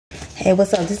Hey,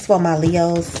 what's up? This is for my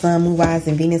Leo, Sun, Moon,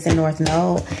 Rising, Venus, and North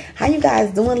Node. How you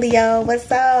guys doing, Leo? What's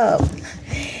up?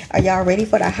 Are y'all ready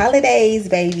for the holidays,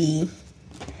 baby?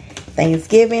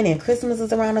 Thanksgiving and Christmas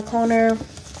is around the corner.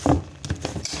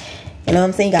 You know what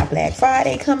I'm saying? You got Black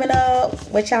Friday coming up.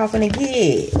 What y'all finna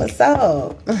get? What's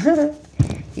up?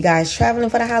 You guys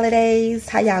traveling for the holidays?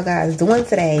 How y'all guys doing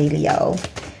today, Leo?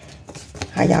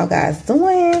 How y'all guys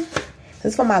doing?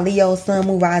 This is for my Leo, Sun,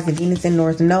 Moon, Rising, Venus, and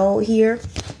North Node here.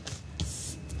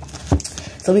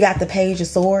 So we got the Page of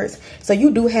Swords. So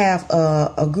you do have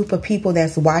a group of people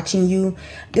that's watching you.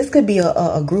 This could be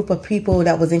a group of people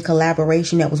that was in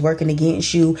collaboration that was working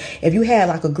against you. If you had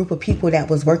like a group of people that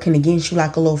was working against you,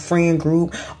 like a little friend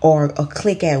group or a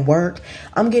clique at work,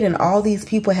 I'm getting all these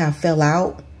people have fell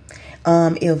out.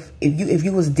 If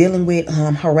you was dealing with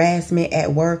harassment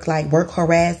at work, like work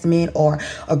harassment, or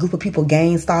a group of people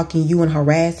gang stalking you and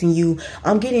harassing you,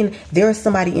 I'm getting there's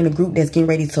somebody in a group that's getting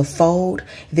ready to fold.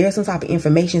 There's some type of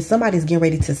information. Somebody's getting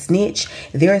ready to snitch.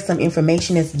 There is some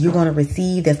information that you're going to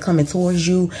receive that's coming towards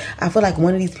you. I feel like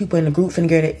one of these people in the group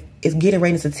is getting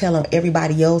ready to tell on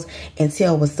everybody else and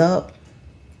tell what's up.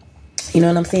 You know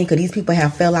what I'm saying? Because these people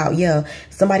have fell out. Yeah,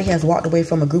 somebody has walked away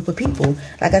from a group of people.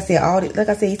 Like I said,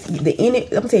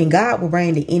 I'm saying God will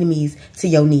bring the enemies to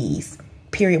your knees.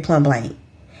 Period, plumb blank.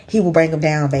 He will bring them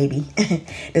down, baby.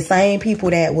 The same people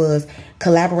that was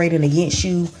collaborating against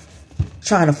you,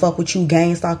 trying to fuck with you,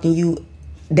 gang stalking you,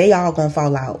 they all gonna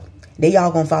fall out. They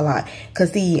all gonna fall out.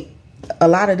 Because see, a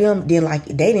lot of them didn't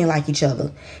like each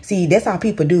other. See, that's how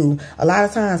people do. A lot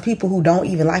of times people who don't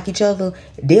even like each other,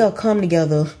 they'll come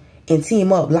together and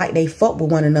team up like they fuck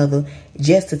with one another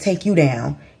just to take you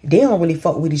down. They don't really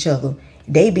fuck with each other.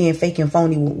 They being fake and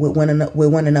phony with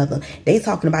one another. They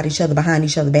talking about each other behind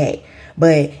each other back.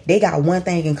 But they got one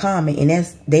thing in common, and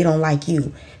that's they don't like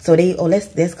you. So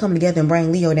let's come together and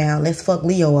bring Leo down. Let's fuck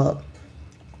Leo up.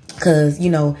 Because, you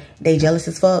know, they jealous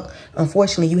as fuck.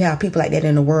 Unfortunately, you have people like that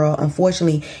in the world.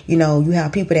 Unfortunately, you know, you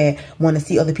have people that want to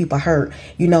see other people hurt.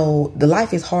 You know, the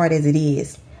life is hard as it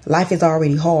is. Life is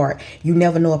already hard. You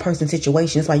never know a person's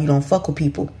situation. That's why you don't fuck with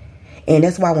people. And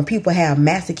that's why when people have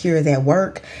massacres at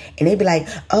work and they be like,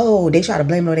 oh, they try to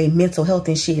blame it on their mental health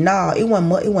and shit. Nah, it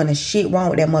wasn't a shit wrong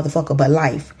with that motherfucker but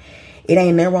life. It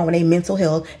ain't nothing wrong with their mental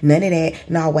health. None of that.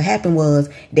 Nah, what happened was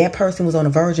that person was on the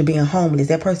verge of being homeless.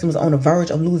 That person was on the verge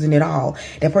of losing it all.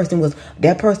 That person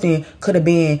could have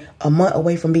been a month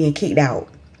away from being kicked out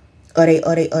of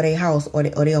their house or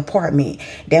their apartment.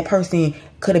 That person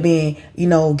could have been, you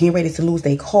know, getting ready to lose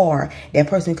their car. That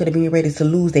person could have been ready to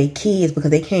lose their kids because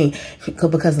they can't,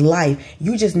 because of life.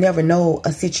 You just never know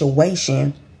a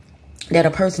situation that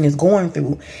a person is going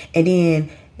through. And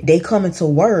then they come into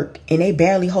work and they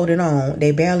barely holding on.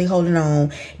 They barely holding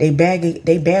on. They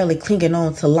barely clinging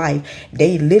on to life.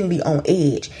 They literally on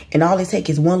edge. And all it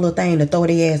takes is one little thing to throw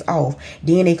their ass off.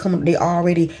 Then they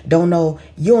already don't know.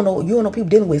 You don't know people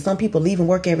dealing with. Some people leaving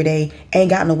work every day, ain't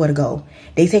got nowhere to go.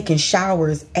 They taking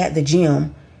showers at the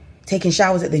gym.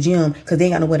 Because they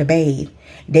ain't got nowhere to bathe.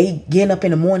 They getting up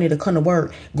in the morning to come to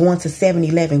work, going to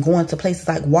 7-Eleven, going to places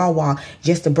like Wawa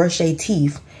just to brush their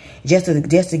teeth. Just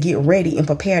to get ready and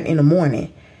prepared in the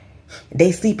morning.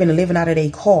 They sleeping and living out of their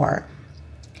car.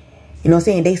 You know what I'm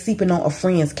saying? They sleeping on a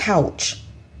friend's couch.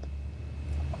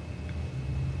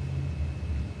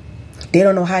 They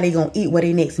don't know how they gonna eat, where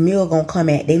their next meal gonna come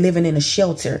at. They living in a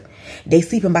shelter. They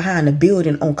sleeping behind a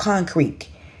building on concrete.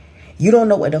 You don't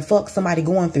know what the fuck somebody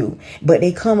going through. But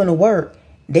they coming to work.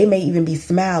 They may even be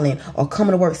smiling or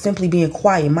coming to work simply being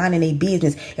quiet, minding their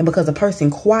business. And because a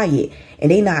person quiet and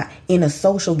they not in a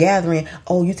social gathering,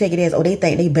 oh, you take it as, oh, they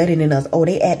think they better than us. Oh,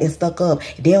 they acting stuck up.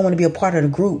 They don't want to be a part of the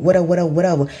group,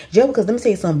 whatever. Just because, let me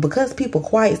say something, because people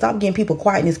quiet, stop getting people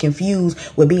quietness confused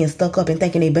with being stuck up and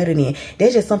thinking they better than.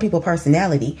 There's just some people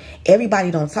personality.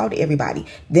 Everybody don't talk to everybody.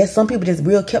 There's some people that's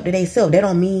real kept to themselves. They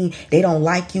don't mean they don't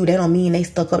like you. They don't mean they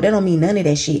stuck up. They don't mean none of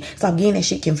that shit. Stop getting that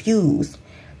shit confused.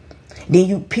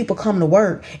 Then people come to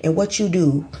work and what you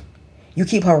do, you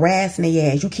keep harassing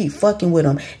their ass. You keep fucking with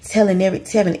them, telling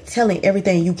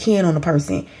everything you can on the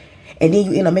person. And then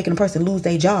you end up making the person lose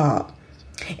their job.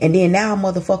 And then now a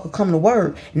motherfucker come to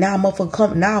work. Now a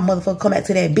motherfucker come back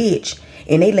to that bitch.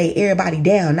 And they lay everybody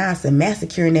down. Now it's a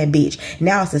massacre in that bitch.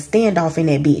 Now it's a standoff in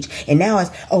that bitch. And now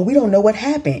it's, oh, we don't know what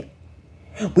happened.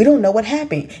 We don't know what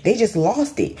happened. They just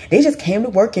lost it. They just came to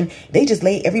work and they just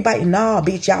laid everybody. Nah,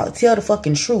 bitch, y'all tell the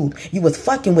fucking truth. You was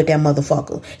fucking with that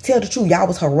motherfucker. Tell the truth. Y'all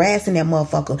was harassing that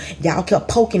motherfucker. Y'all kept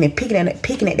poking and picking at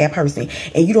that person.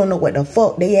 And you don't know what the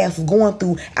fuck they ass was going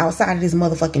through outside of this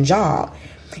motherfucking job.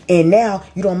 And now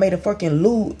you don't made a fucking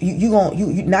lose.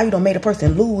 Now you don't made a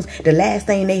person lose the last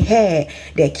thing they had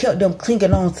that kept them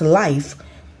clinging on to life.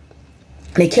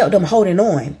 They kept them holding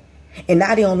on. And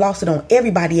now they done lost it on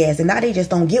everybody's ass. And now they just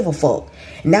don't give a fuck.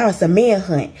 Now it's a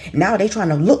manhunt. Now they trying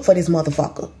to look for this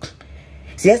motherfucker.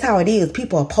 See, that's how it is.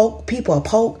 People are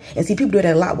poke. And see, people do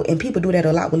that a lot. And people do that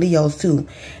a lot with Leos too.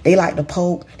 They like to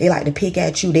poke. They like to pick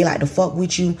at you. They like to fuck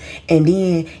with you. And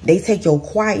then they take your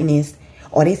quietness,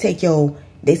 or they take your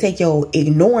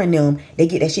ignoring them. They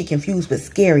get that shit confused with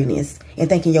scariness and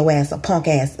thinking your ass a punk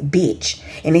ass bitch.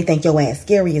 And they think your ass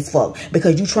scary as fuck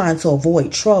because you trying to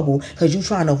avoid trouble, because you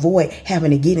trying to avoid having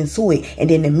to get into it. And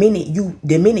then the minute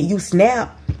you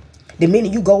snap, the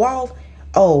minute you go off,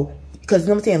 oh, because you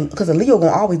know what I'm saying? Because a Leo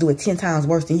gonna always do it 10 times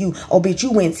worse than you. Oh, bitch,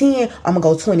 you went 10, I'm gonna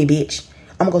go 20, bitch.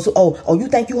 I'm gonna go to, oh, you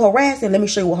think you harassing? Let me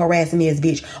show you what harassing is,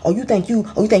 bitch. Oh, you think you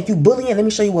bullying? Let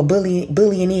me show you what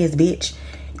bullying is, bitch.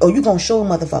 Oh, you gonna show a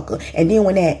motherfucker. And then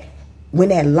when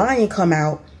that lion come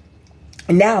out,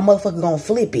 now a motherfucker gonna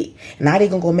flip it. Now they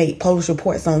gonna go make police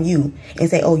reports on you and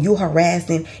say, oh, you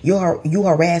harassing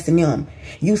them,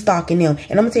 you stalking them.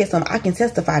 And I'm gonna tell you something, I can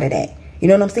testify to that. You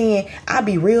know what I'm saying? I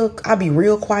be real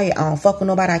quiet. I don't fuck with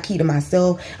nobody. I keep to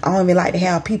myself. I don't even like to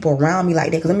have people around me like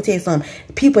that. Because let me tell you something.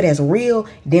 People that's real,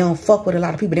 they don't fuck with a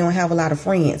lot of people. They don't have a lot of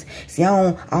friends. See,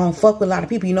 I don't fuck with a lot of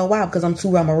people. You know why? Because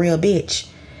I'm a real bitch.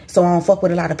 So I don't fuck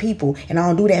with a lot of people. And I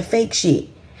don't do that fake shit.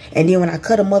 And then when I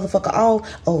cut a motherfucker off,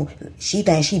 oh, she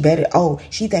thinks she better. Oh,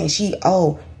 she thinks she,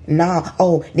 oh, nah.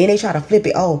 Oh, then they try to flip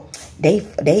it. Oh, they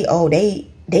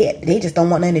just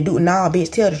don't want nothing to do. Nah,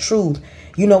 bitch, tell the truth.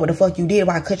 You know what the fuck you did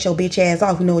while I cut your bitch ass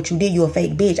off. You know what you did. You a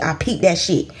fake bitch. I peeped that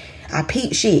shit. I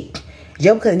peeped shit.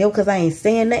 Just because I ain't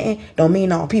saying nothing don't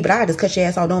mean all people. I just cut your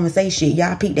ass off. Don't even say shit.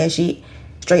 Yeah, I peeped that shit.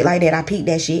 Straight like that. I peeped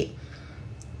that shit.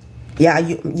 Yeah,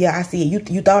 I see it.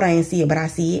 You thought I ain't see it, but I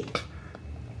see it.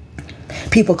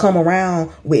 People come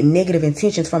around with negative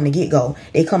intentions from the get-go.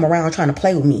 They come around trying to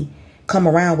play with me. Come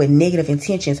around with negative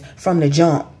intentions from the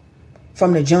jump.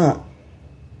 From the jump.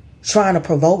 Trying to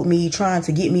provoke me, trying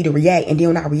to get me to react. And then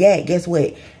when I react, guess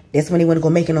what? That's when they want to go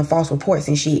making them false reports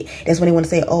and shit. That's when they want to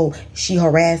say, oh, she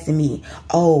harassing me.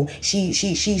 Oh, she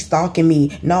stalking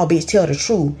me. No, bitch, tell the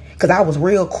truth. Because I was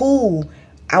real cool.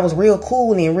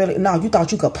 And really, no, you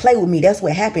thought you could play with me. That's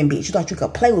what happened, bitch. You thought you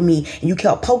could play with me and you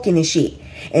kept poking and shit.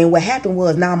 And what happened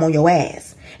was, now I'm on your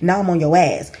ass. Now I'm on your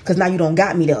ass. Because now you don't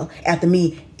got me though. After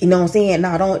me, you know what I'm saying?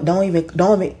 Nah,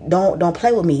 don't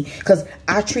play with me. Because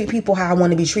I treat people how I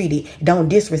want to be treated. Don't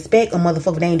disrespect a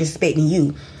motherfucker that ain't disrespecting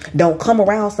you. Don't come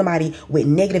around somebody with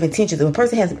negative intentions.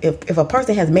 If a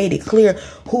person has made it clear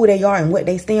who they are and what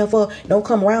they stand for, don't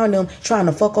come around them trying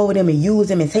to fuck over them and use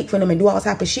them and take from them and do all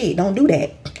type of shit. Don't do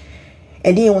that.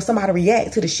 And then when somebody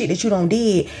react to the shit that you don't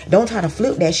did, don't try to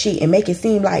flip that shit and make it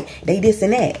seem like they this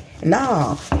and that.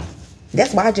 Nah.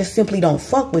 That's why I just simply don't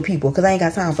fuck with people, because I ain't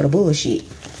got time for the bullshit.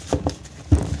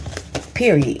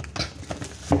 Period.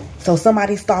 So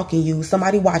somebody stalking you,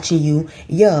 somebody watching you,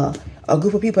 yeah. A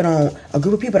group of people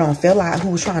don't feel like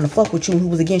who was trying to fuck with you, who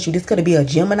was against you. This could be a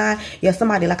Gemini. Yeah,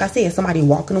 somebody, like I said, somebody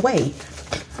walking away.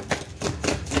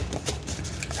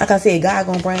 Like I said, God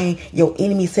gonna bring your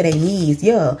enemies to their knees.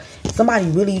 Yeah. Somebody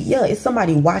really, yeah, it's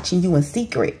somebody watching you in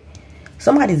secret.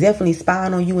 Somebody's definitely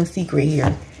spying on you in secret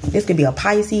here. This could be a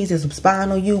Pisces that's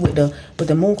spying on you with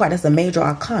the moon card. That's a major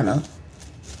arcana.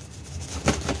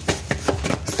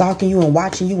 Stalking you and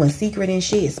watching you in secret and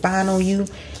shit. Spying on you.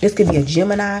 This could be a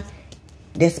Gemini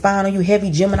that's spying on you.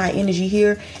 Heavy Gemini energy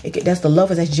here. That's the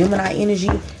lovers. That's Gemini energy.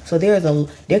 So there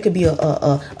could be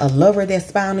a lover that's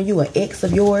spying on you. An ex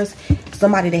of yours.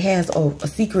 Somebody that has a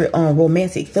secret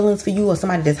romantic feelings for you, or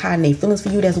somebody that's hiding their feelings for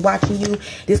you that's watching you.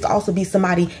 This could also be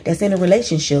somebody that's in a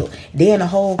relationship. They in a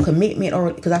whole commitment,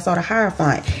 or because I saw the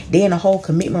Hierophant. They in a whole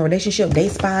commitment relationship. They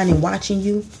spying and watching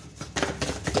you.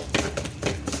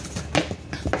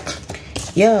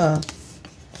 Yeah.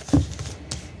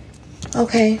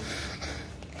 Okay.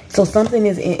 So something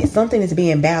is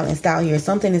being balanced out here.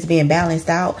 Something is being balanced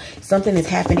out. Something is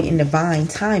happening in divine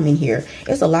timing here.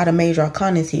 It's a lot of major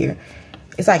arcanas here.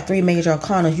 It's like 3 major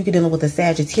arcanas. You could deal with the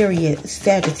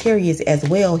Sagittarius as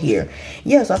well here.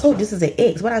 Yeah, so I told you this is an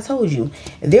X. What I told you,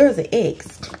 there's an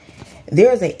X.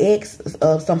 There's an ex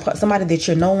of somebody that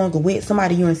you're no longer with,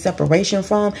 somebody you're in separation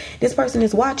from. This person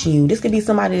is watching you. This could be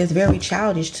somebody that's very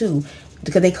childish too,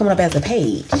 because they coming up as a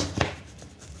page.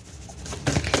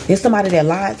 There's somebody that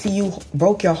lied to you,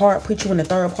 broke your heart, put you in a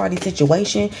third-party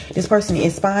situation. This person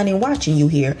is spying and watching you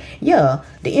here. Yeah,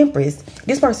 the Empress.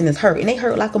 This person is hurt, and they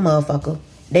hurt like a motherfucker.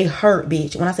 They hurt,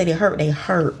 bitch. When I say they hurt, they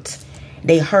hurt.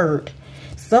 They hurt.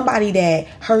 somebody that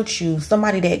hurt you,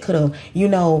 somebody that could have, you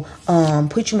know,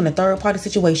 put you in a third party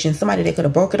situation, somebody that could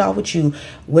have broke it off with you,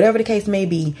 whatever the case may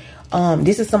be.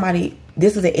 This is somebody,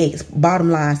 this is an ex,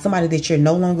 bottom line, somebody that you're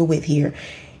no longer with here.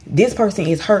 This person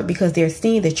is hurt because they're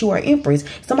seeing that you are empress.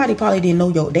 Somebody probably didn't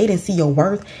know they didn't see your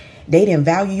worth. They didn't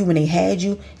value you when they had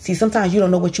you. See, sometimes you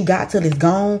don't know what you got till it's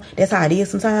gone. That's how it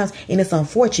is sometimes. And it's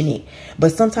unfortunate.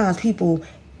 But sometimes people,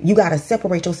 you got to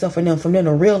separate yourself from them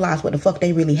to realize what the fuck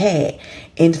they really had.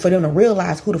 And for them to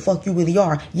realize who the fuck you really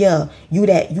are. Yeah, you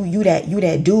that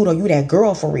dude or you that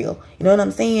girl for real. You know what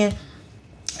I'm saying?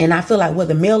 And I feel like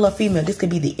whether male or female, this could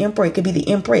be the emperor, it could be the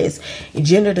empress.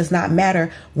 Gender does not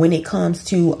matter when it comes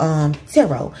to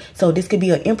tarot. So this could be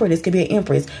an emperor, this could be an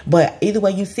empress. But either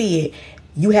way you see it,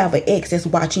 you have an ex that's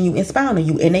watching you and spying on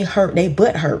you, and they hurt, they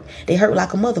butt hurt. They hurt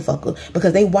like a motherfucker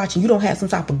because they watching. You don't have some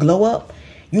type of glow up.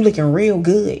 You looking real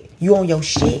good. You on your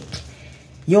shit.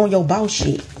 You on your boss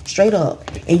shit. Straight up.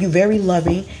 And you very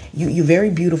loving. You're very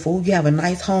beautiful. You have a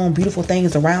nice home, beautiful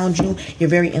things around you. You're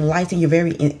very enlightened. You're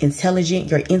very intelligent.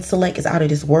 Your intellect is out of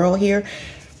this world here.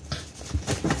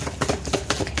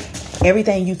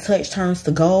 Everything you touch turns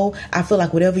to gold. I feel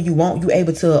like whatever you want, you're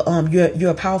able to,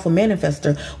 you're a powerful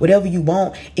manifester. Whatever you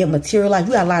want, it materializes.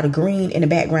 You got a lot of green in the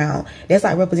background. That's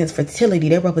like represents fertility.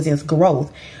 That represents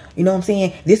growth. You know what I'm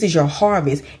saying? This is your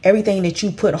harvest. Everything that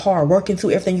you put hard work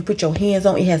into, everything you put your hands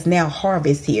on, it has now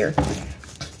harvest here.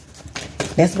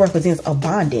 That represents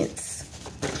abundance.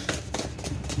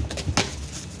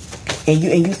 And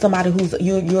you somebody who's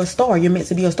you're a star. You're meant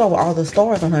to be a star with all the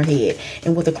stars on her head.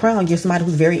 And with the crown, you're somebody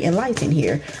who's very enlightened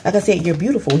here. Like I said, you're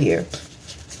beautiful here.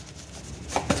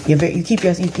 You know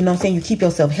what I'm saying? You keep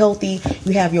yourself healthy.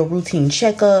 You have your routine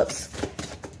checkups.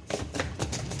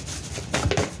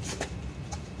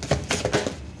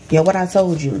 Yeah, what I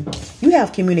told you. You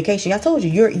have communication. I told you,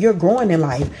 you're growing in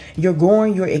life. You're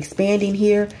growing, you're expanding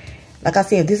here. Like I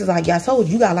said, this is like I told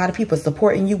you, you got a lot of people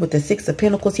supporting you with the Six of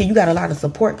Pentacles here. You got a lot of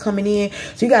support coming in.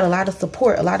 So you got a lot of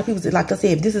support. A lot of people, like I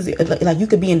said, if this is like you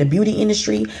could be in the beauty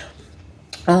industry.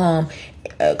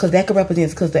 Because that could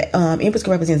represent, because the empress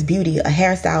could represent beauty, a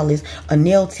hairstylist, a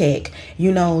nail tech,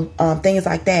 you know, things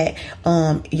like that.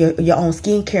 Your own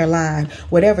skincare line,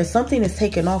 whatever. Something is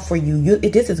taking off for you.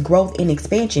 This is growth and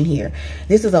expansion here.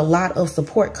 This is a lot of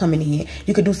support coming in.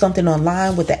 You could do something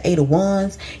online with the Eight of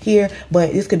Wands here,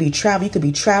 but this could be travel. You could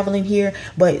be traveling here,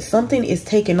 but something is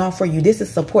taking off for you. This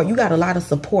is support. You got a lot of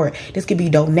support. This could be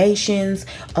donations,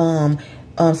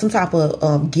 some type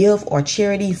of gift or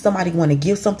charity. Somebody want to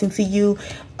give something to you.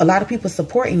 A lot of people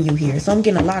supporting you here. So I'm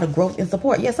getting a lot of growth and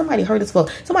support. Yeah, somebody heard this.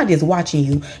 Somebody is watching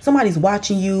you. Somebody's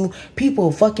watching you.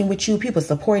 People fucking with you. People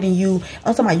supporting you.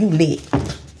 I'm talking about you lit.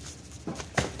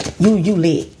 You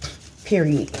lit.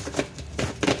 Period.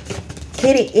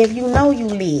 Hit it if you know you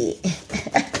lit.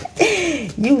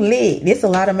 You lit. There's a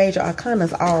lot of major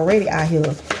arcanas already out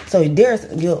here. So there's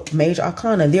your major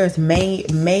arcana. There's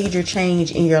major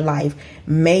change in your life.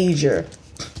 Major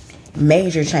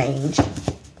change.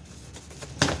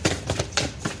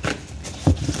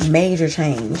 Major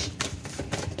change.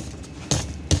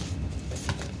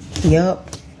 Yep.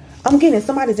 I'm getting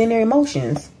somebody's in their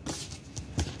emotions.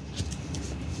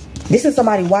 This is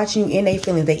somebody watching you in their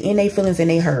feelings. They in their feelings and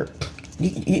they hurt.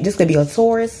 This could be a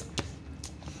Taurus.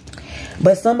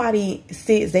 But somebody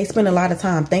sits, they spend a lot of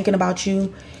time thinking about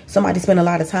you. Somebody spend a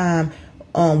lot of time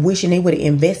wishing they would have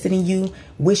invested in you,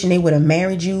 wishing they would have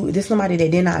married you. This is somebody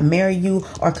that did not marry you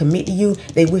or commit to you.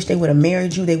 They wish they would have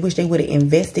married you. They wish they would have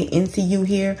invested into you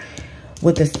here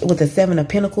with the Seven of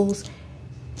Pentacles.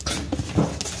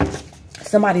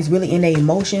 Somebody's really in their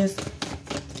emotions.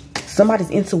 Somebody's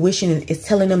intuition is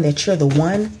telling them that you're the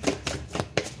one.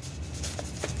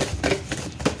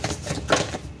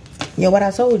 Yeah, what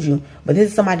I told you. But this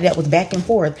is somebody that was back and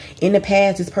forth. In the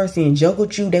past, this person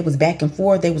juggled you. They was back and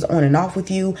forth. They was on and off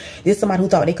with you. This is somebody who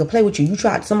thought they could play with you.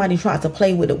 Somebody tried to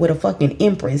play with a fucking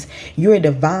empress. You're a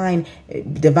divine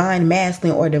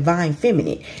masculine or divine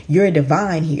feminine. You're a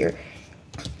divine here.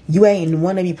 You ain't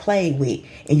want to be played with,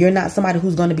 and you're not somebody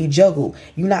who's going to be juggled.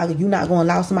 You're not going to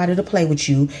allow somebody to play with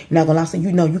you. You're not going to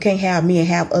allow you can't have me and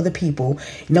have other people.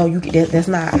 No, that's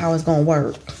not how it's going to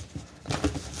work.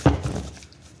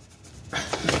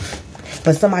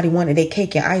 But somebody wanted their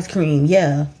cake and ice cream,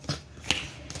 yeah.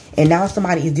 And now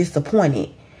somebody is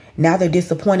disappointed. Now they're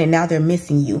disappointed. Now they're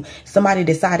missing you. Somebody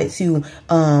decided to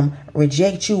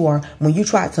reject you, or when you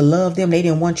tried to love them, they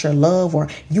didn't want your love, or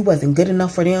you wasn't good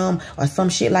enough for them, or some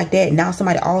shit like that. Now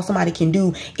all somebody can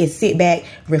do is sit back,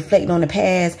 reflect on the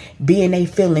past, be in their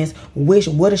feelings, wish,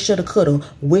 woulda, shoulda, coulda,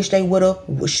 wish they woulda,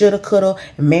 shoulda, coulda,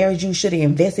 married you, shoulda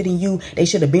invested in you. They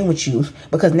should have been with you,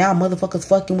 because now motherfuckers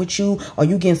fucking with you, or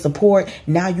you getting support.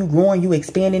 Now you growing, you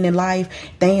expanding in life.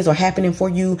 Things are happening for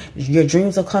you. Your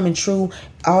dreams are coming true.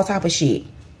 All type of shit.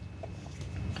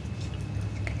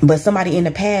 But somebody in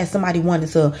the past, somebody wanted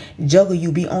to juggle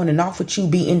you, be on and off with you,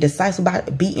 be indecisive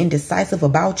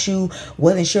about you,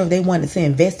 wasn't sure if they wanted to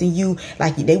invest in you,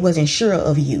 like they wasn't sure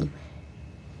of you.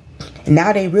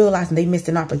 Now they realizing they missed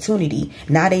an opportunity.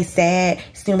 Now they sad,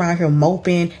 sitting around here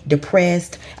moping,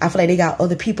 depressed. I feel like they got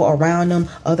other people around them,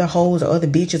 other hoes or other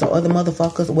bitches or other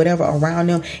motherfuckers or whatever around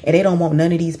them, and they don't want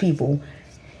none of these people.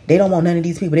 They don't want none of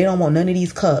these people. They don't want none of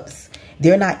these cups.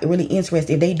 They're not really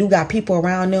interested. If they do got people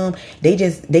around them, they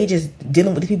just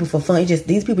dealing with these people for fun.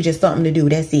 These people just something to do.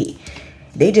 That's it.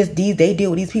 They deal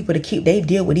with these people to keep. They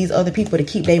deal with these other people to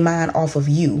keep their mind off of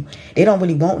you. They don't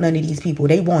really want none of these people.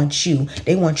 They want you.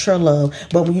 They want your love.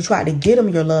 But when you try to get them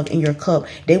your love in your cup,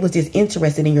 they was just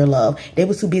interested in your love. They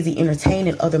was too busy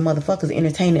entertaining other motherfuckers,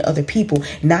 entertaining other people.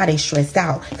 Now they stressed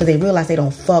out because they realize they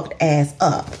don't fucked ass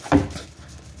up.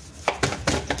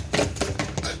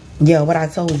 Yeah, what I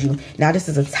told you. Now this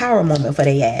is a tower moment for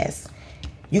their ass.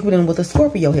 You could be in with a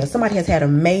Scorpio here. Somebody has had a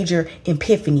major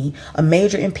epiphany, a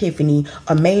major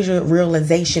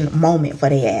realization moment for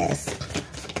their ass.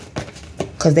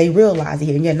 Because they realize it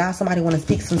here. Yeah, now somebody want to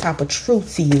speak some type of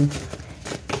truth to you.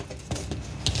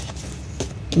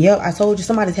 Yep, I told you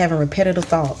somebody's having repetitive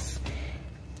thoughts.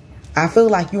 I feel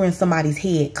like you're in somebody's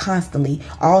head constantly.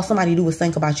 All somebody do is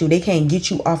think about you. They can't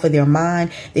get you off of their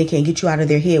mind. They can't get you out of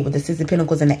their head. With the Six of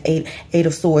Pentacles and the Eight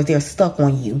of Swords, they're stuck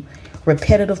on you.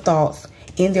 Repetitive thoughts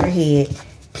in their head.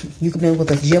 You can be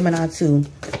with a Gemini too.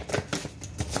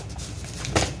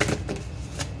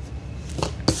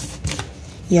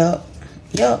 Yup.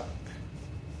 Yup.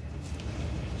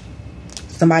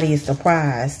 Somebody is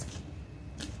surprised.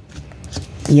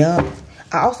 Yup.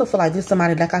 I also feel like this is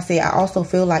somebody, like I said, I also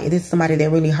feel like this is somebody that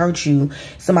really hurt you.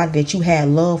 Somebody that you had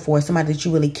love for. Somebody that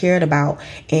you really cared about.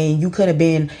 And you could have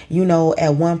been, you know,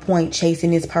 at one point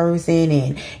chasing this person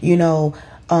and, you know,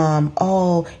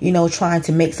 trying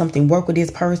to make something work with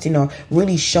this person or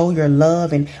really show your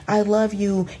love. And I love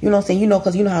you. You know what I'm saying? You know,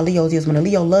 because you know how Leo's is. When a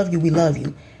Leo love you, we love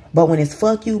you. But when it's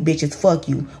fuck you, bitch, it's fuck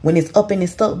you. When it's up and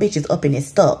it's stuck, bitch, it's up and it's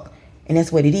stuck. And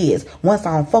that's what it is. Once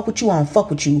I don't fuck with you, I don't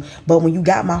fuck with you. But when you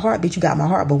got my heart, bitch, you got my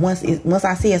heart. But once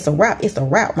I say it's a wrap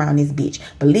around this bitch.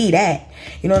 Believe that.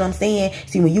 You know what I'm saying?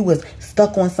 See, when you was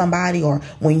stuck on somebody or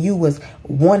when you was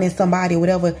wanting somebody or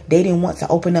whatever, they didn't want to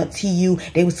open up to you.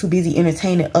 They was too busy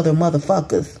entertaining other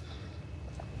motherfuckers.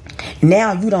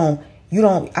 Now I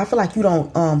feel like you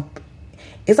don't,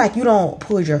 it's like you don't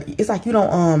pull your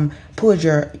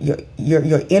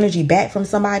energy back from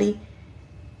somebody.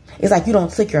 It's like you don't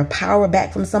take your power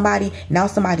back from somebody. Now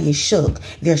somebody is shook.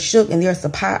 They're shook and they're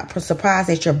surprised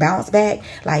at your bounce back.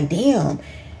 Like, damn,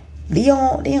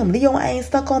 Leo ain't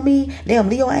stuck on me. Damn,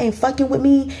 Leo ain't fucking with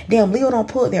me. Damn, Leo don't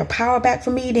put their power back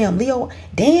from me. Damn,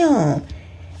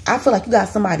 I feel like you got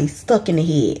somebody stuck in the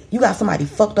head. You got somebody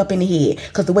fucked up in the head.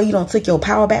 Because the way you don't take your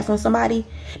power back from somebody,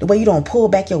 the way you don't pull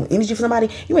back your energy from somebody,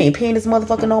 you ain't paying this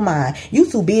motherfucker no mind.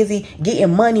 You too busy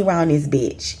getting money around this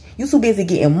bitch. You too busy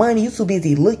getting money. You too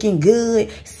busy looking good,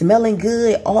 smelling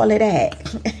good, all of that.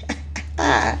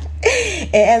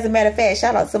 And as a matter of fact,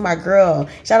 shout out to my girl.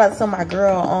 Shout out to my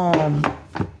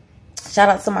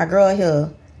girl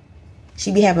here.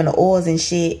 She be having the oils and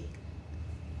shit.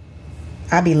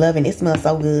 I be loving it. It smells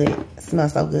so good. It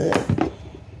smells so good.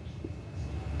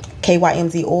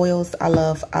 KYMZ oils. I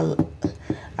love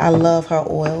her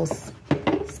oils.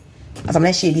 Some of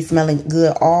that shit be smelling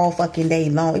good all fucking day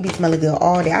long. It be smelling good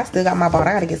all day. I still got my bottle.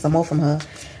 I gotta get some more from her.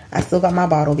 I still got my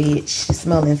bottle, bitch.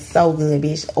 Smelling so good,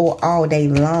 bitch. All day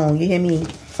long. You hear me?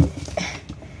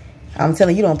 I'm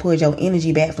telling you, don't pull your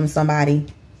energy back from somebody.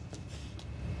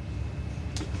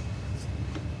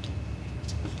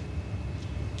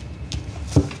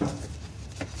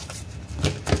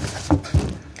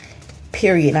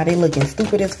 Period. Now they looking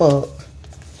stupid as fuck.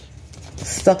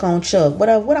 Stuck on Chuck. What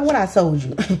I told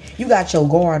you? You got your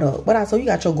guard up. What I told you,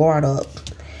 got your guard up.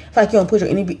 It's like you don't put your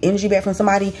energy back from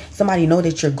somebody. Somebody know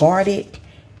that you're guarded.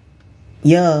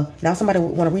 Yeah. Now somebody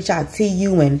want to reach out to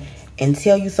you and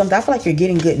tell you something. I feel like you're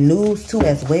getting good news too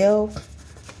as well.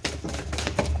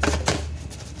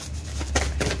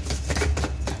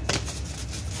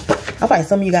 I feel like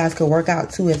some of you guys could work out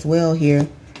too as well here.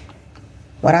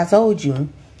 What I told you.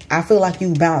 I feel like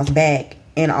you bounced back.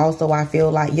 And also I feel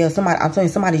like, yeah, I'm telling you,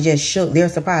 somebody just shook. They're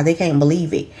surprised. They can't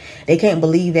believe it. They can't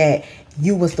believe that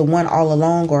you was the one all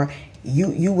along, or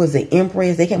you was the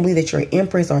empress. They can't believe that you're an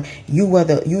empress, or you were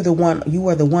the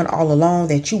one all along,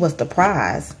 that you was the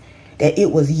prize, that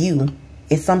it was you.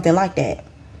 It's something like that.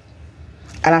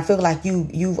 And I feel like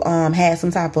you've had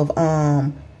some type of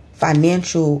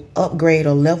financial upgrade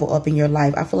or level up in your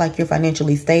life. I feel like you're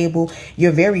financially stable.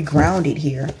 You're very grounded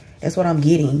here. That's what I'm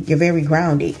getting. You're very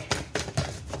grounded.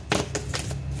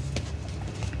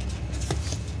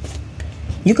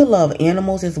 You could love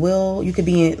animals as well. You could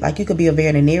be you could be a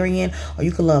veterinarian, or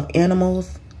you could love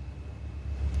animals.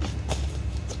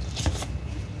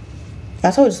 I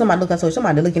told you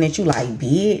somebody looking at you like,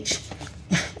 bitch.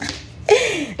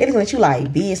 They looking at you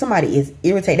like, bitch. Somebody is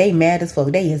irritated. They mad as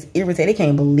fuck. They is irritated. They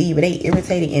can't believe it. They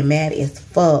irritated and mad as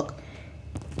fuck.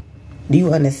 Do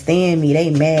you understand me?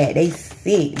 They mad. They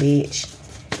sick, bitch.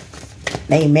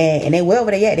 They mad. And they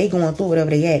wherever they at, they going through whatever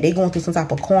they at. They going through some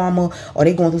type of karma, or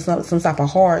they going through some type of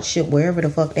hardship wherever the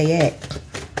fuck they at.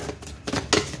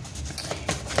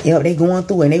 Yep, they going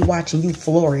through and they watching you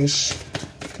flourish.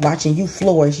 Watching you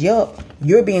flourish. Yup.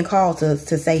 You're being called to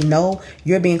say no.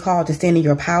 You're being called to stand in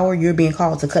your power. You're being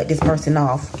called to cut this person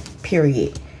off.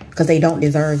 Period. Because they don't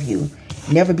deserve you.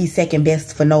 Never be second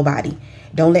best for nobody.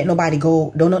 Don't let nobody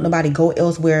go. Don't let nobody go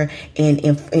elsewhere and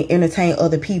entertain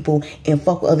other people and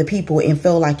fuck with other people and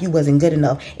feel like you wasn't good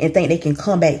enough and think they can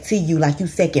come back to you like you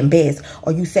second best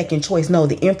or you second choice. No,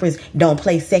 the Empress don't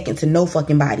play second to no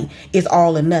fucking body. It's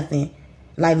all or nothing.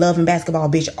 Like love and basketball,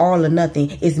 bitch. All or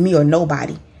nothing. It's me or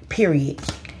nobody. Period.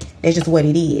 That's just what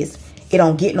it is. It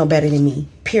don't get no better than me.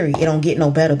 Period. It don't get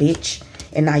no better, bitch.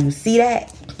 And now you see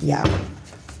that? Yeah.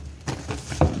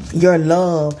 Your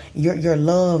love, your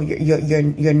love,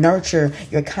 your nurture,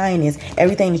 your kindness,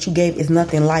 everything that you gave is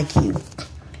nothing like you.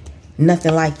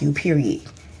 Nothing like you, period.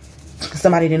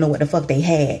 Somebody didn't know what the fuck they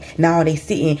had. Now they just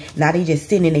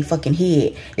sitting in their fucking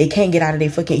head. They can't get out of their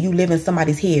fucking, you live in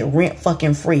somebody's head, rent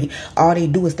fucking free. All they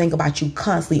do is think about you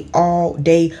constantly all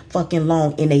day fucking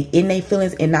long. And they in their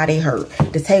feelings and now they hurt.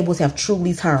 The tables have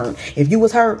truly turned. If you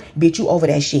was hurt, bitch, you over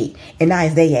that shit. And now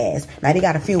it's they ass. Now they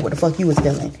gotta feel what the fuck you was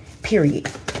feeling.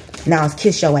 Period. Now it's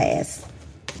kiss your ass.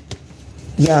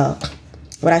 Yeah.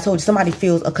 What I told you, somebody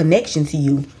feels a connection to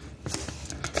you.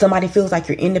 Somebody feels like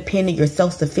you're independent, you're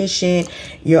self-sufficient,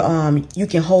 you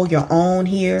can hold your own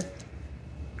here.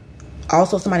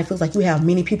 Also, somebody feels like you have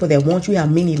many people that want you,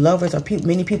 have many lovers, or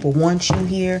many people want you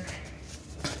here.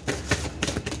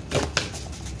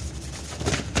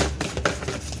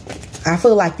 I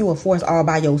feel like you were forced all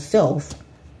by yourself.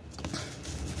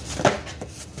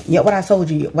 Yeah, what I told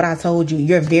you,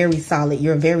 you're very solid,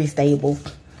 you're very stable.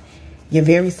 You're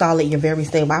very solid. You're very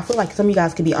stable. I feel like some of you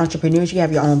guys could be entrepreneurs. You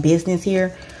have your own business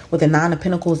here with the Nine of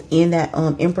Pentacles in that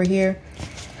Emperor here.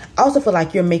 I also feel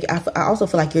like I also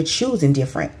feel like you're choosing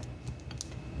different.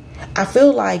 I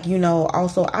feel like, you know,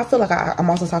 also, I feel like I'm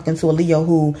also talking to a Leo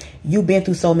who you've been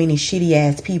through so many shitty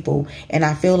ass people. And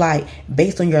I feel like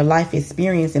based on your life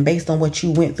experience and based on what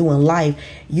you went through in life,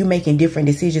 you making different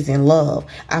decisions in love.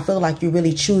 I feel like you're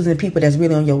really choosing people that's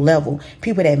really on your level.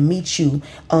 People that meet you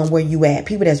where you at.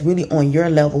 People that's really on your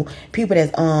level. People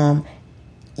that's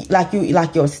like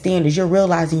your standards. You're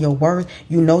realizing your worth.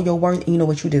 You know your worth and you know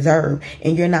what you deserve.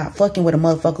 And you're not fucking with a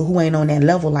motherfucker who ain't on that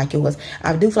level like yours.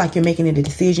 I do feel like you're making it a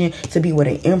decision to be with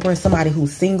an Emperor, somebody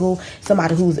who's single,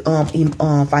 somebody who's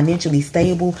financially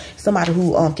stable, somebody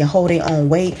who can hold their own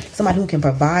weight, somebody who can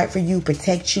provide for you,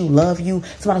 protect you, love you,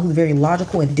 somebody who's very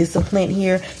logical and disciplined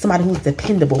here, somebody who's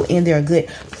dependable and they're a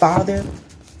good father.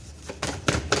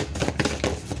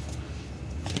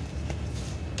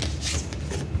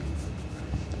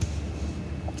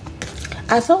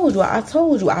 I told you, I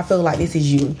feel like this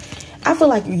is you. I feel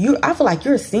like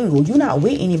you're single. You're not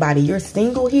with anybody. You're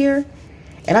single here.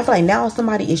 And I feel like now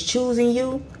somebody is choosing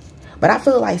you. But I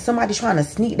feel like somebody's trying to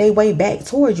sneak their way back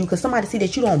towards you because somebody see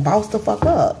that you don't boss the fuck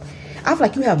up. I feel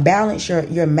like you have balanced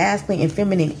your masculine and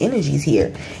feminine energies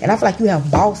here. And I feel like you have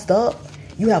bossed up.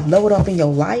 You have leveled up in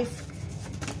your life.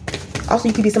 Also,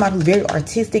 you could be somebody who's very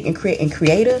artistic and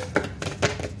creative.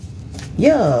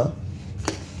 Yeah.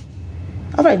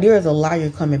 I feel like there is a liar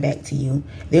coming back to you.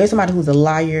 There's somebody who's a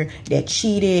liar that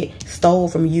cheated, stole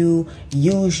from you,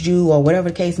 used you, or whatever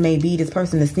the case may be. This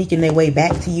person is sneaking their way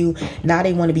back to you. Now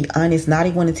they want to be honest. Now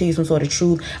they want to tell you some sort of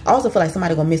truth. I also feel like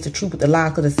somebody going to miss the truth with the lie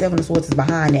because the Seven of Swords is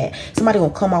behind that. Somebody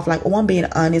going to come off like, oh, I'm being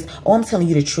honest. Oh, I'm telling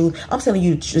you the truth. I'm telling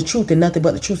you the truth and nothing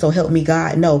but the truth, so help me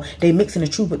God. No, they mixing the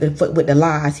truth with the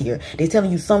lies here. They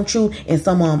telling you some truth and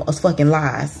some are fucking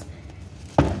lies.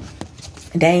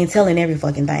 They ain't telling every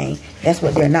fucking thing. That's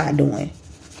what they're not doing.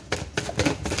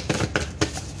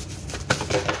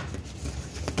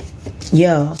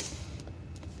 Yeah.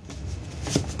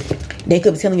 They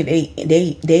could be telling you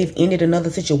they've ended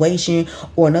another situation,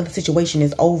 or another situation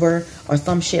is over, or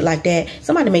some shit like that.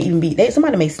 Somebody may even be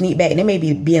somebody may sneak back and they may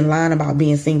be in line about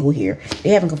being single here. They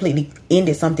haven't completely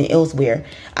ended something elsewhere.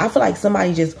 I feel like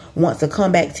somebody just wants to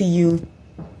come back to you.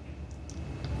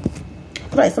 I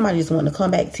feel like somebody just wants to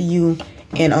come back to you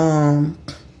and I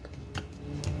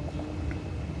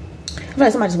feel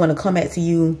like somebody just want to come back to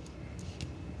you.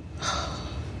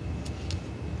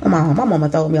 My mama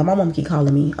told me. My mama keep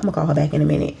calling me. I'm gonna call her back in a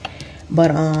minute.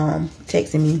 But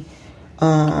texting me.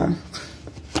 I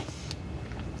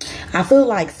feel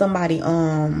like somebody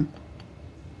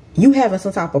you having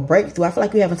some type of breakthrough. I feel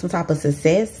like you having some type of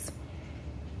success.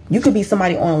 You could be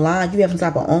somebody online. You have some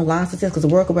type of online success, because the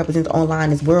word could represent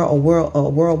online as world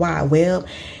or world wide web.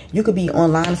 You could be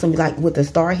online, something like with the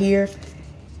star here.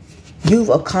 You've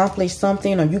accomplished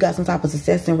something, or you got some type of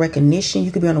success and recognition.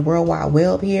 You could be on the world wide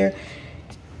web here.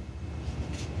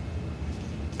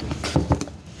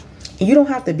 You don't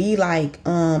have to be like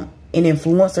an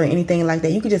influencer or anything like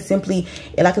that. You could just simply,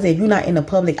 like I said, if you're not in the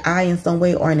public eye in some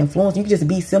way or an influencer, you could just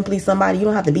be simply somebody. You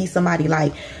don't have to be somebody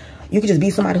like, you could just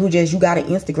be somebody who just, you got an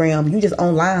Instagram, you just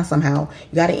online somehow.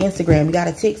 You got an Instagram, you got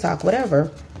a TikTok, whatever.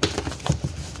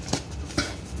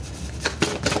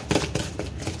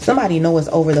 Somebody know it's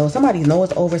over though. Somebody know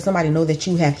it's over. Somebody know that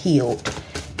you have healed.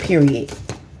 Period.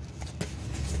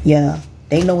 Yeah,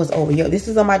 they know it's over. Yo, this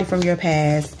is somebody from your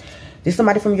past. This is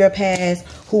somebody from your past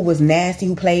who was nasty,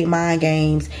 who played mind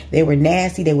games. They were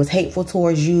nasty. They was hateful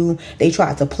towards you. They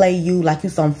tried to play you like you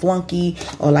some flunky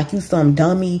or like you some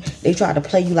dummy. They tried to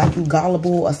play you like you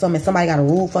gullible or something. Somebody got a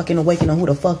rude fucking awakening on who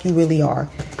the fuck you really are.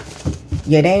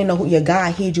 Yeah, they ain't know who your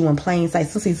God hid you in plain sight.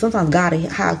 See, sometimes God will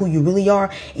hide who you really are,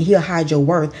 and he'll hide your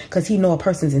worth, because he know a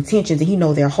person's intentions and he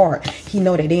know their heart. He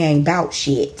know that they ain't about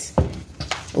shit.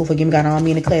 Oh, forgive me, God, I don't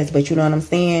mean to class, but you know what I'm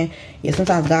saying? Yeah,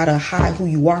 sometimes God will hide who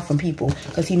you are from people,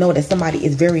 because he know that somebody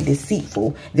is very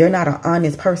deceitful. They're not an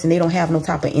honest person. They don't have no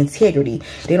type of integrity.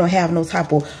 They don't have no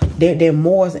type of, their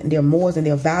morals and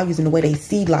their values and the way they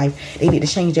see life. They need to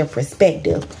change their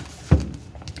perspective.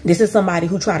 This is somebody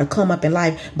who try to come up in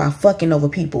life by fucking over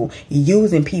people,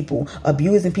 using people,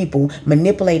 abusing people,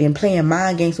 manipulating, playing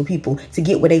mind games with people to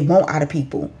get what they want out of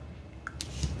people.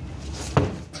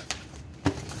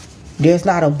 There's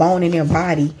not a bone in their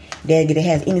body that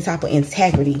has any type of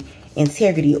integrity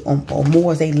or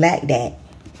morals. They lack that.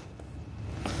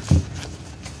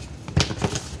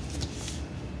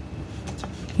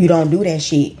 You don't do that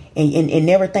shit. And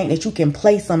never think that you can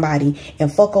play somebody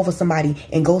and fuck over somebody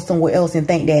and go somewhere else and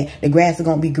think that the grass is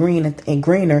going to be green and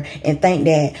greener, and think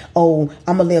that, oh,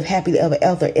 I'm going to live happily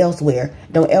ever elsewhere.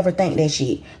 Don't ever think that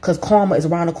shit, because karma is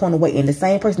around the corner waiting. The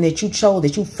same person that you chose,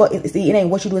 that you fuck, see, it ain't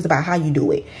what you do, it's about how you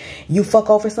do it. You fuck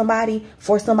over somebody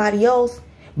for somebody else,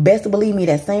 best to believe me,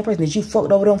 that same person that you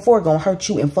fucked over them for going to hurt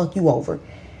you and fuck you over.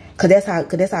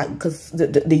 Because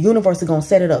the universe is going to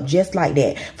set it up just like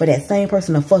that, for that same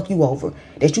person to fuck you over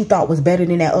that you thought was better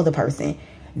than that other person.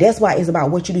 That's why it's about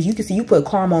what you do. You can see, you put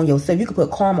karma on yourself. You can put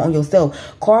karma on yourself.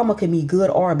 Karma can be good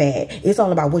or bad. It's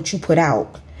all about what you put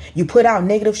out. You put out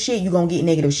negative shit, you're going to get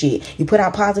negative shit. You put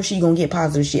out positive shit, you're going to get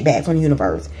positive shit back from the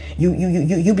universe.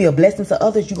 You be a blessing to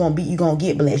others, you're going to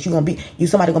get blessed.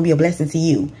 Somebody going to be a blessing to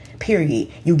you.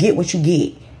 Period. You get what you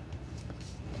get.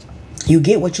 You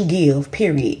get what you give.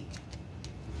 Period.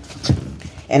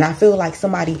 And I feel like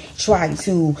somebody tried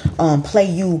to play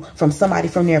you from somebody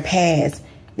from their past.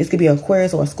 This could be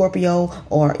Aquarius or a Scorpio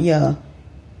or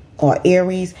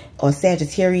Aries or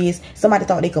Sagittarius. Somebody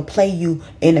thought they could play you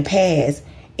in the past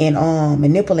and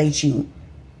manipulate you.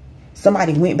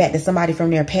 Somebody went back to somebody from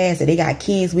their past that they got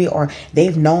kids with, or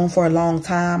they've known for a long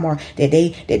time, or that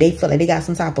they feel like they got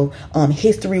some type of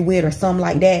history with, or something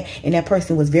like that. And that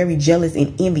person was very jealous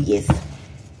and envious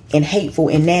and hateful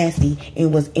and nasty,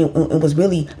 and was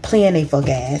really playing a fuck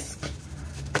ass.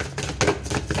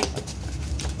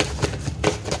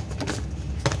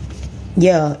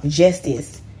 Yeah,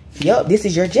 justice. Yup, this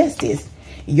is your justice.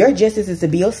 Your justice is to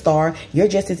be a star. Your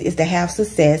justice is to have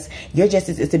success. Your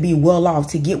justice is to be well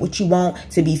off, to get what you want,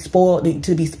 to be spoiled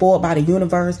by the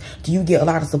universe. Do you get a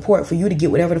lot of support for you to get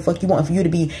whatever the fuck you want, for you to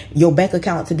be, your bank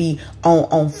account to be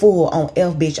on full, on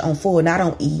F, bitch, on full, not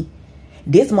on E.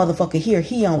 This motherfucker here,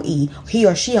 he on E. He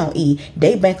or she on E.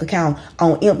 They bank account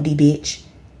on empty, bitch.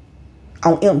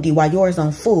 On empty, while yours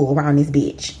on full around this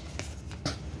bitch.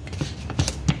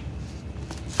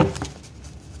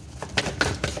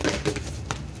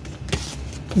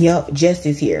 Yup,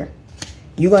 justice here.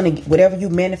 You're going to, whatever you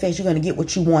manifest, you're going to get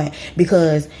what you want,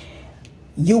 because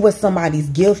you was somebody's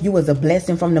gift. You was a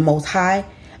blessing from the Most High.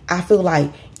 I feel like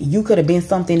you could have been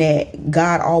something that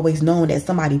God always known that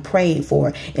somebody prayed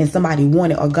for and somebody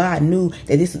wanted, or God knew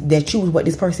that you was what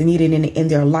this person needed in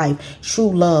their life.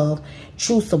 True love,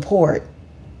 true support,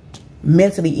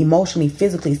 mentally, emotionally,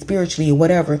 physically, spiritually, or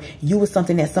whatever. You was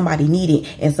something that somebody needed,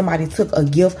 and somebody took a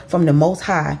gift from the Most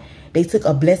High. They took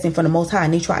a blessing from the Most High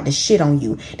and they tried to shit on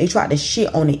you. They tried to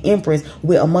shit on the Empress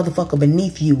with a motherfucker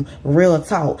beneath you. Real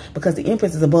talk. Because the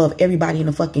Empress is above everybody in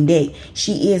the fucking deck.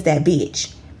 She is that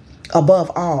bitch. Above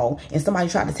all. And somebody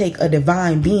tried to take a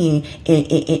divine being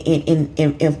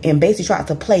and basically tried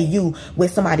to play you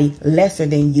with somebody lesser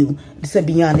than you. To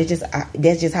be honest,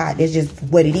 that's just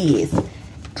what it is.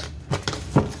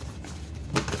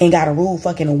 And got a rude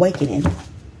fucking awakening.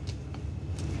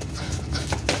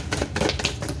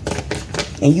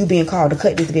 And you being called to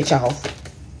cut this bitch off.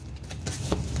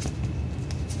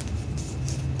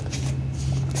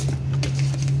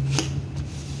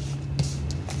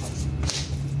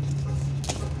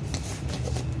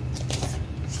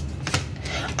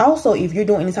 Also, if you're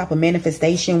doing any type of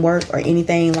manifestation work or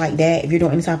anything like that, if you're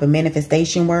doing any type of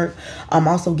manifestation work, I'm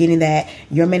also getting that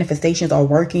your manifestations are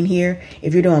working here.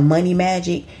 If you're doing money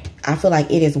magic, I feel like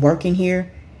it is working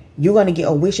here. You're going to get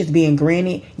a wishes being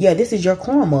granted. Yeah, this is your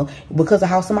karma. Because of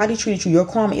how somebody treated you, your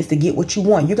karma is to get what you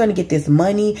want. You're going to get this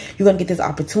money. You're going to get this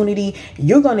opportunity.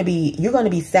 You're going to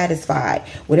be satisfied.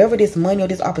 Whatever this money or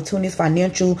this opportunity is,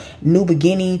 financial, new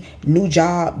beginning, new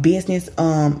job, business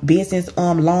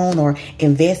loan or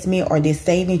investment or this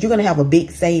savings, you're going to have a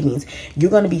big savings.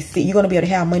 You're going to be able to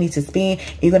have money to spend.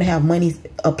 You're going to have money,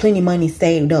 plenty of money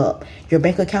saved up. Your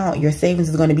bank account, your savings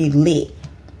is going to be lit.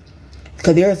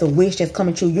 Because there is a wish that's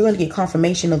coming true. You're going to get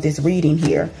confirmation of this reading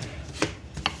here.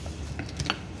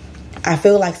 I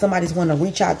feel like somebody's going to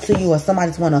reach out to you, or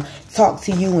somebody's going to talk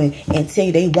to you and tell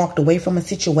you they walked away from a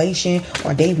situation,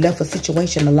 or they've left a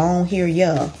situation alone here.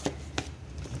 Yeah.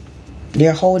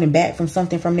 They're holding back from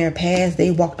something from their past. They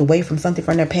walked away from something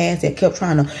from their past that kept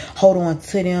trying to hold on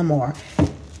to them, or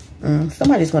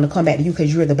somebody's going to come back to you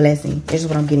because you're the blessing. This is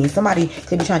what I'm getting. Somebody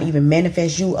could be trying to even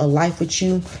manifest you a life with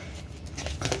you.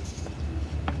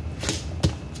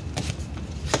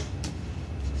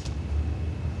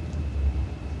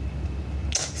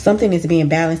 Something is being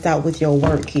balanced out with your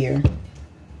work here.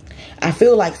 I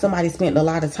feel like somebody spent a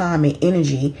lot of time and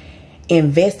energy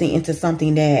investing into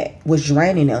something that was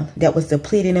draining them, that was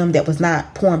depleting them, that was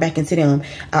not pouring back into them.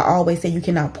 I always say you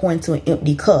cannot pour into an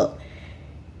empty cup.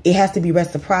 It has to be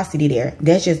reciprocity there.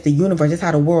 That's just the universe. That's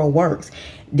how the world works.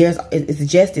 It's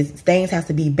justice. Things have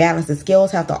to be balanced. The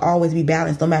scales have to always be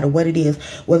balanced no matter what it is.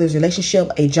 Whether it's a relationship,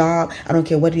 a job, I don't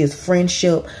care what it is,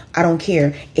 friendship, I don't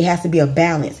care. It has to be a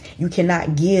balance. You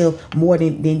cannot give more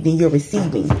than you're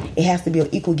receiving. It has to be an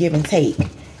equal give and take.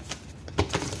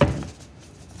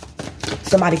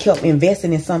 Somebody kept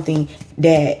investing in something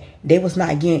that they was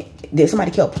not getting, that somebody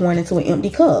kept pouring into an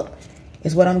empty cup.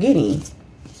 Is what I'm getting.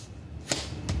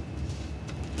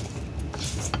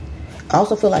 I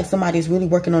also feel like somebody's really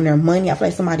working on their money. I feel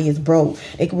like somebody is broke.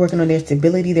 They could be working on their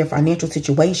stability, their financial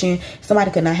situation.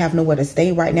 Somebody could not have nowhere to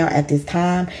stay right now at this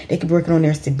time. They could be working on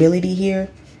their stability here,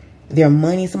 their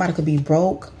money. Somebody could be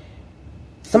broke.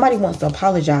 Somebody wants to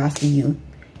apologize to you.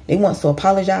 They want to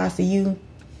apologize to you.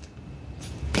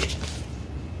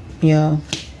 Yeah.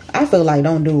 I feel like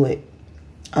don't do it.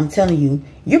 I'm telling you,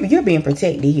 you're being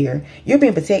protected here. You're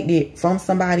being protected from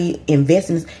somebody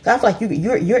investing. I feel like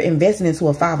you're investing into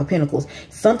a 5 of Pentacles,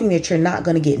 something that you're not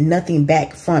going to get nothing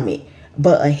back from it,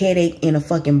 but a headache and a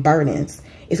fucking burdens.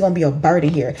 It's going to be a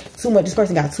burden here. Too much. This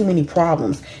person got too many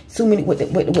problems. Too many with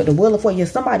the will of fortune.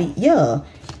 Somebody, yeah.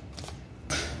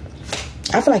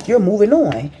 I feel like you're moving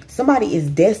on. Somebody is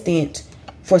destined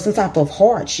for some type of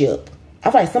hardship. I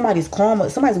feel like somebody's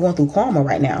going through karma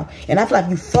right now. And I feel like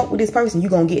if you fuck with this person, you're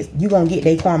gonna get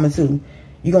their karma too.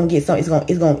 You're gonna get some,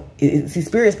 the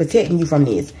spirit's protecting you from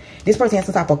this. This person has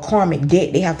some type of karmic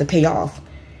debt they have to pay off.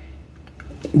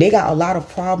 They got a lot of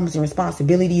problems and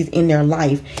responsibilities in their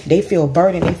life. They feel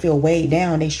burdened. They feel weighed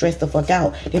down. They stress the fuck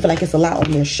out. They feel like it's a lot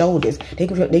on their shoulders. They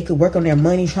could work on their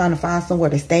money, trying to find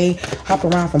somewhere to stay, hop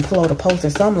around from pillow to post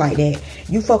or something like that.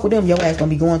 You fuck with them, your ass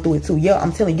gonna be going through it too. Yeah,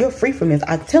 I'm telling you, you're free from this.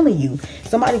 I'm telling you,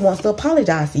 somebody wants to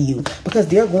apologize to you because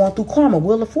they're going through karma,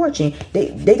 wheel of fortune.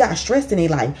 They got stress in their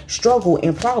life, struggle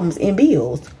and problems and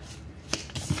bills.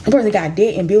 The person got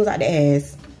debt and bills out the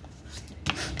ass.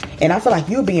 And I feel like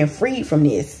you're being freed from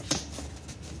this.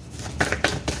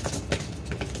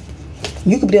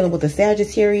 You could be dealing with a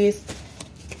Sagittarius,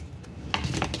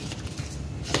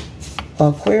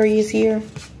 Aquarius here.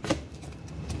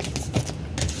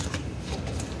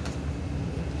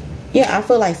 Yeah, I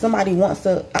feel like somebody wants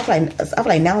to, I feel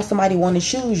like now somebody want to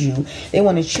choose you. They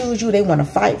want to choose you. They want to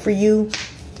fight for you.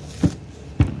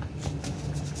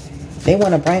 They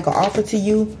want to bring an offer to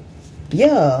you.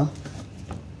 Yeah.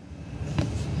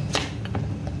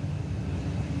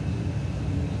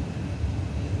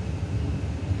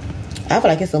 I feel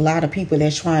like it's a lot of people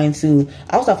that's trying to,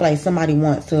 I also feel like somebody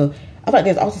wants to, I feel like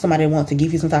there's also somebody that wants to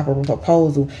give you some type of a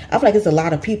proposal. I feel like it's a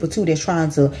lot of people too that's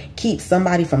trying to keep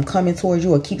somebody from coming towards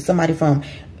you, or keep somebody from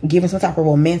giving some type of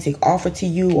romantic offer to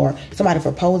you, or somebody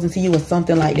proposing to you or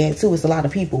something like that too. It's a lot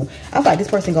of people. I feel like this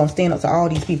person gonna stand up to all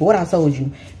these people. What I told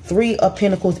you, 3 of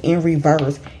Pentacles in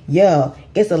reverse. Yeah,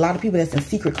 it's a lot of people that's in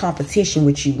secret competition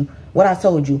with you. What I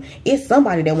told you, it's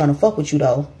somebody that want to fuck with you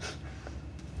though.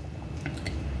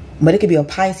 But it could be a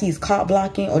Pisces caught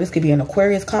blocking, or this could be an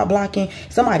Aquarius caught blocking.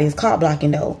 Somebody is caught blocking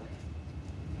though.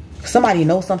 Somebody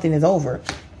knows something is over.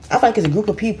 I feel like it's a group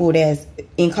of people that's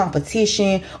in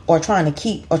competition, or trying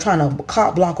to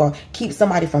caught block or keep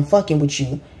somebody from fucking with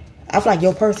you. I feel like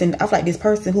I feel like this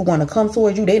person who want to come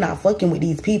towards you, they not fucking with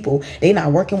these people. They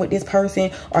not working with this person,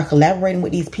 or collaborating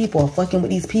with these people, or fucking with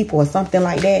these people, or something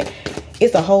like that.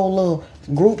 It's a whole little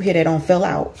group here that don't fell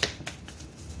out.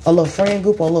 A little friend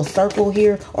group, or a little circle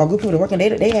here, or a group of people that working,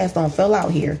 they ass don't fell out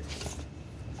here.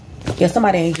 Yeah,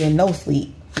 somebody ain't getting no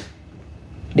sleep.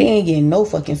 They ain't getting no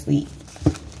fucking sleep.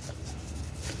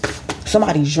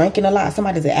 Somebody's drinking a lot.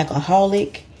 Somebody's an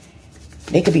alcoholic.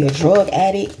 They could be a drug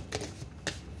addict.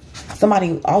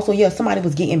 Somebody also, yeah, somebody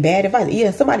was getting bad advice. Yeah,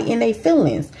 somebody in their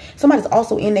feelings. Somebody's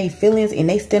also in their feelings, and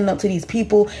they standing up to these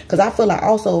people. Because I feel like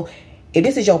also, if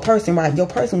this is your person, right, your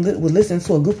person was listening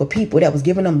to a group of people that was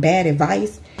giving them bad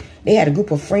advice. They had a group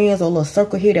of friends or a little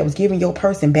circle here that was giving your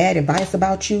person bad advice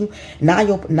about you. Now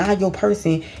your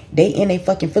person, they in their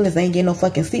fucking feelings. They ain't getting no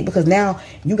fucking sleep, because now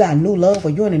you got new love,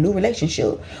 or you're in a new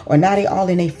relationship, or now they all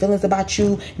in their feelings about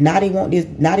you. Now they want this.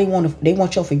 Now they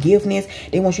want your forgiveness.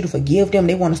 They want you to forgive them.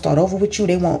 They want to start over with you.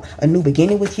 They want a new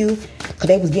beginning with you, because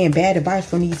they was getting bad advice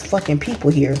from these fucking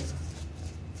people here.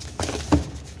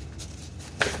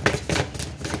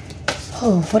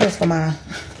 Oh, what else for my,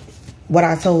 what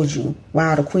I told you?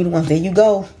 Wow, the Queen of Wands. There you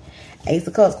go. Ace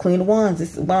of Cups, Queen of Wands.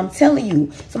 This is what I'm telling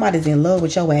you. Somebody's in love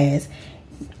with your ass.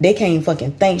 They can't even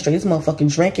fucking think straight. This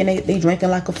motherfucking drinking. They drinking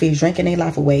like a fish, drinking their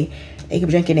life away. They could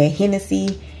be drinking that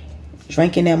Hennessy,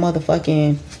 drinking that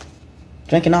motherfucking,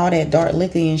 drinking all that dark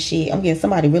liquor and shit. I'm getting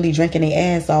somebody really drinking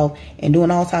their ass off and doing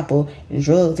all type of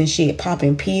drugs and shit,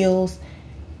 popping pills.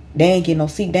 They ain't getting no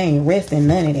sleep. They ain't resting,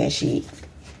 none of that shit.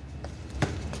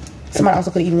 Somebody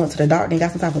also could even went to the doctor and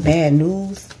got some type of bad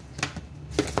news.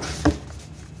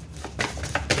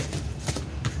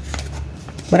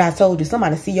 But I told you,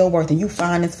 somebody see your worth, and you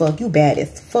fine as fuck. You bad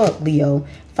as fuck, Leo.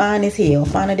 Fine as hell.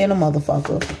 Finer than a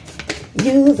motherfucker.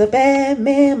 You's a bad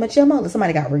man, but your mother.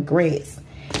 Somebody got regrets.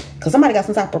 Because somebody got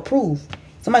some type of proof.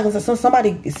 Somebody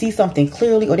see something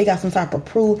clearly, or they got some type of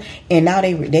proof, and now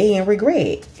they in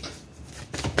regret.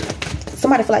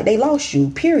 Somebody feel like they lost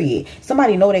you, period.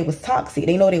 Somebody know they was toxic.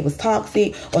 They know they was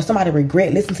toxic, or somebody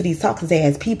regret listening to these toxic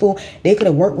ass people. They could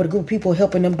have worked with a group of people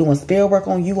helping them doing spell work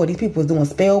on you, or these people was doing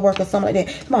spell work or something like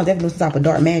that. Somebody was definitely doing some type of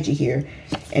dark magic here.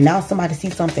 And now somebody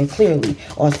sees something clearly,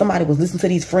 or somebody was listening to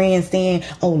these friends saying,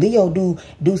 oh, Leo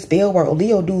do spell work, or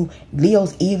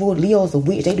Leo's evil, Leo's a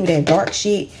witch, they do that dark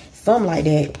shit, something like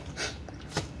that.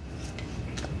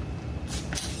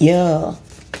 Yeah.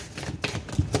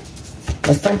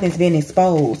 But something's been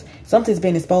exposed. Something's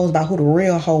been exposed about who the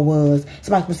real hoe was.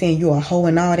 Somebody was saying you're a hoe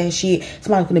and all that shit.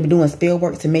 Somebody could have been doing spell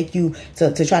work to make you,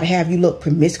 to try to have you look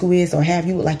promiscuous, or have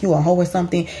you look like you a hoe or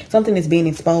something. Something is being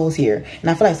exposed here.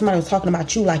 And I feel like somebody was talking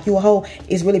about you like you a hoe.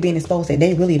 It's really being exposed that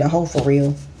they really the hoe for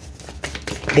real.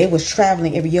 They was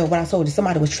traveling every year. What I told you,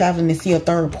 somebody was traveling to see a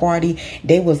third party.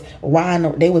 They was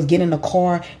riding, they was getting in a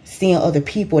car, seeing other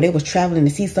people. They was traveling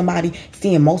to see somebody,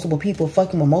 seeing multiple people,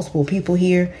 fucking with multiple people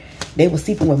here. They was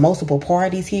sleeping with multiple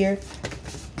parties here.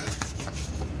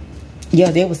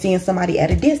 Yeah, they was seeing somebody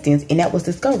at a distance, and that was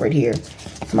discovered here.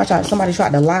 Somebody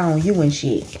tried to lie on you and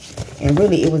shit. And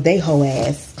really, it was they hoe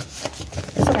ass.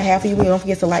 That's what I have for you. Don't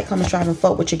forget to like, comment, subscribe, and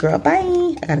fuck with your girl.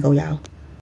 Bye. I gotta go, y'all.